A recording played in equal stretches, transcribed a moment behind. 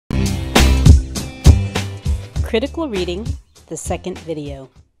Critical Reading, the second video.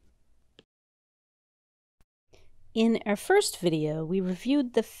 In our first video, we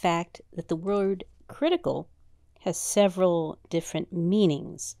reviewed the fact that the word critical has several different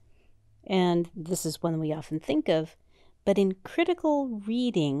meanings, and this is one we often think of, but in critical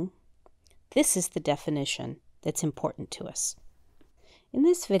reading, this is the definition that's important to us. In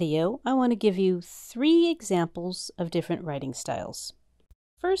this video, I want to give you 3 examples of different writing styles.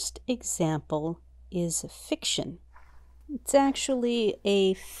 First example is fiction. It's actually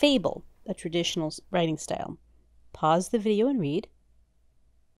a fable, a traditional writing style. Pause the video and read.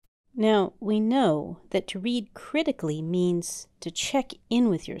 Now, we know that to read critically means to check in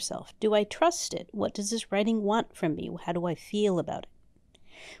with yourself. Do I trust it? What does this writing want from me? How do I feel about it?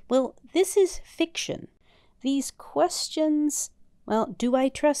 Well, this is fiction. These questions, well, do I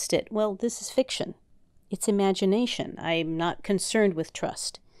trust it? Well, this is fiction. It's imagination. I'm not concerned with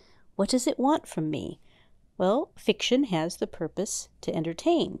trust. What does it want from me? Well, fiction has the purpose to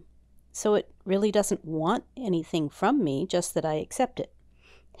entertain. So it really doesn't want anything from me, just that I accept it.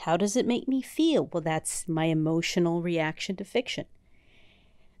 How does it make me feel? Well, that's my emotional reaction to fiction.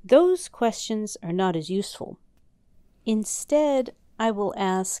 Those questions are not as useful. Instead, I will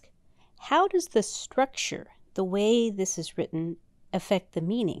ask, how does the structure, the way this is written, affect the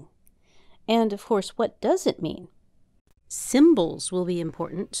meaning? And of course, what does it mean? Symbols will be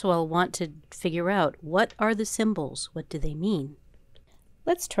important, so I'll want to figure out, what are the symbols? What do they mean?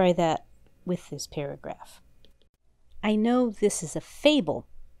 Let's try that with this paragraph. I know this is a fable.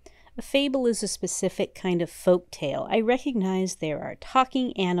 A fable is a specific kind of folk tale. I recognize there are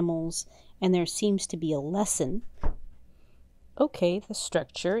talking animals, and there seems to be a lesson. Okay, the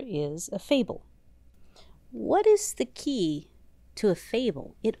structure is a fable. What is the key to a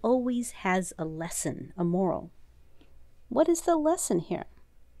fable? It always has a lesson, a moral. What is the lesson here?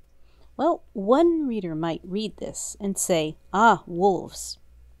 Well, one reader might read this and say, wolves.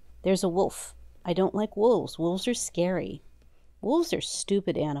 There's a wolf. I don't like wolves. Wolves are scary. Wolves are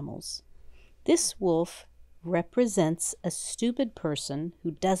stupid animals. This wolf represents a stupid person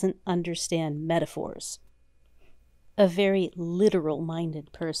who doesn't understand metaphors. A very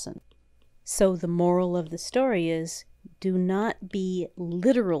literal-minded person. So the moral of the story is, do not be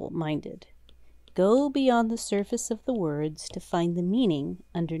literal-minded. Go beyond the surface of the words to find the meaning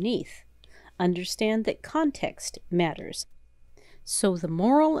underneath. Understand that context matters. So the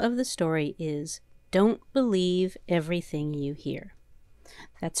moral of the story is, don't believe everything you hear.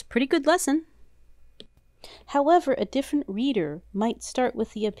 That's a pretty good lesson. However, a different reader might start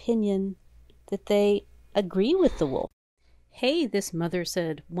with the opinion that they agree with the wolf. Hey, this mother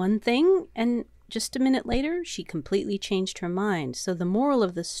said one thing, and just a minute later, she completely changed her mind. So the moral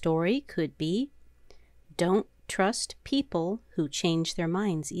of the story could be, don't trust people who change their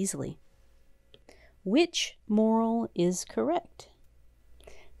minds easily. Which moral is correct?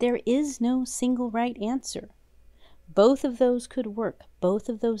 There is no single right answer. Both of those could work. Both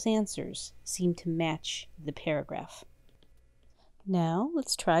of those answers seem to match the paragraph. Now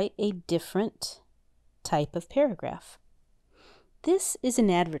let's try a different type of paragraph. This is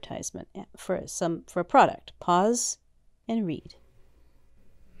an advertisement for a product. Pause and read.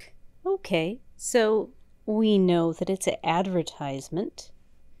 Okay, so we know that it's an advertisement.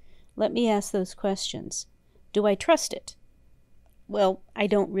 Let me ask those questions. Do I trust it? Well, I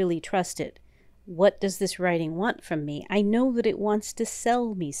don't really trust it. What does this writing want from me? I know that it wants to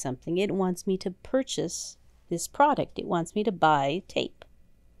sell me something. It wants me to purchase this product. It wants me to buy tape.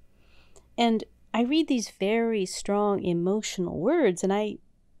 And I read these very strong emotional words, and I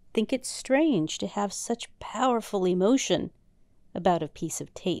think it's strange to have such powerful emotion about a piece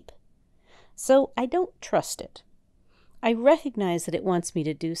of tape. So I don't trust it. I recognize that it wants me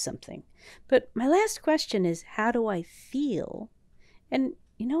to do something. But my last question is, how do I feel? And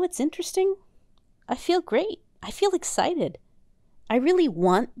you know what's interesting? I feel great. I feel excited. I really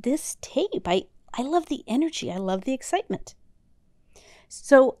want this tape. I love the energy. I love the excitement.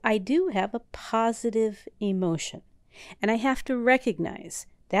 So I do have a positive emotion. And I have to recognize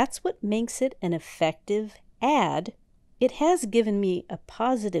that's what makes it an effective ad. It has given me a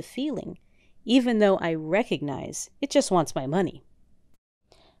positive feeling, even though I recognize it just wants my money.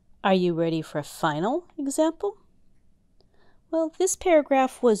 Are you ready for a final example? Well, this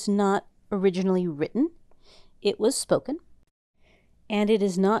paragraph was not originally written. It was spoken. And it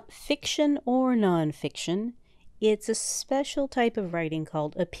is not fiction or nonfiction. It's a special type of writing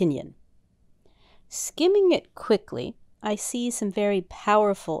called opinion. Skimming it quickly, I see some very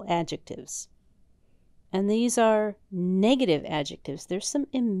powerful adjectives. And these are negative adjectives. There's some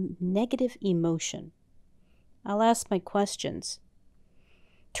negative emotion. I'll ask my questions.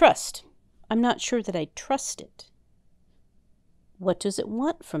 Trust. I'm not sure that I trust it. What does it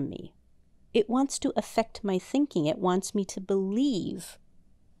want from me? It wants to affect my thinking. It wants me to believe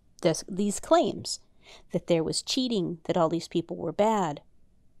these claims, that there was cheating, that all these people were bad,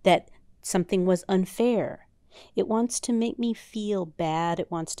 that something was unfair. It wants to make me feel bad.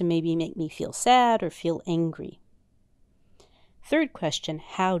 It wants to maybe make me feel sad or feel angry. Third question,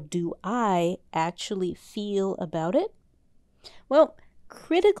 how do I actually feel about it? Well,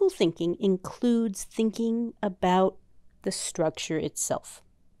 critical thinking includes thinking about the structure itself.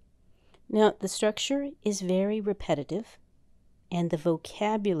 Now, the structure is very repetitive, and the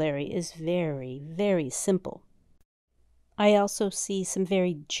vocabulary is very, very simple. I also see some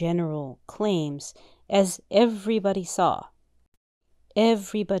very general claims, as everybody saw,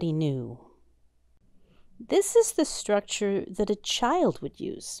 everybody knew. This is the structure that a child would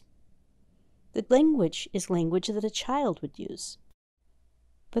use. The language is language that a child would use.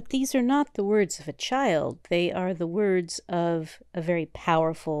 But these are not the words of a child. They are the words of a very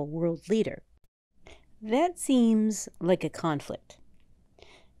powerful world leader. That seems like a conflict.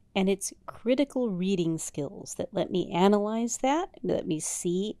 And it's critical reading skills that let me analyze that, let me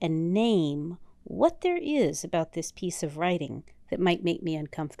see and name what there is about this piece of writing that might make me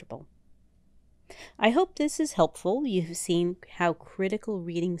uncomfortable. I hope this is helpful. You've seen how critical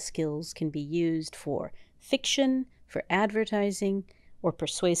reading skills can be used for fiction, for advertising, or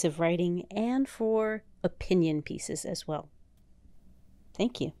persuasive writing, and for opinion pieces as well.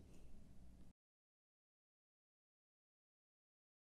 Thank you.